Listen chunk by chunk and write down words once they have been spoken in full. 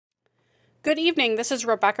Good evening, this is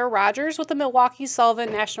Rebecca Rogers with the Milwaukee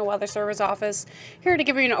Sullivan National Weather Service office, here to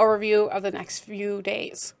give you an overview of the next few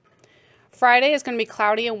days. Friday is going to be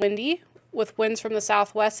cloudy and windy, with winds from the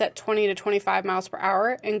southwest at 20 to 25 miles per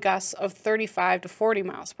hour and gusts of 35 to 40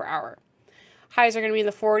 miles per hour. Highs are going to be in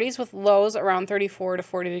the 40s with lows around 34 to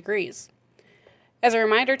 40 degrees. As a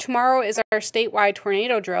reminder, tomorrow is our statewide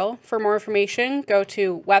tornado drill. For more information, go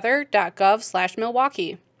to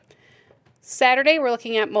weather.gov/Milwaukee. Saturday, we're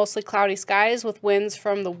looking at mostly cloudy skies with winds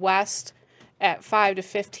from the west at 5 to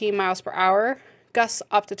 15 miles per hour, gusts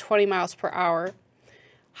up to 20 miles per hour.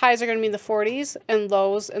 Highs are going to be in the 40s and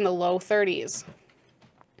lows in the low 30s.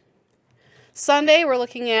 Sunday, we're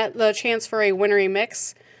looking at the chance for a wintry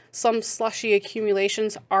mix. Some slushy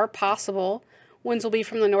accumulations are possible. Winds will be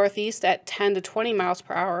from the northeast at 10 to 20 miles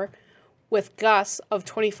per hour with gusts of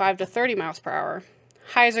 25 to 30 miles per hour.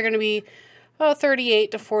 Highs are going to be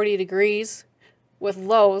 38 to 40 degrees with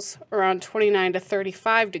lows around 29 to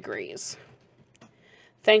 35 degrees.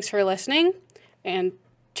 Thanks for listening, and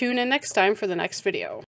tune in next time for the next video.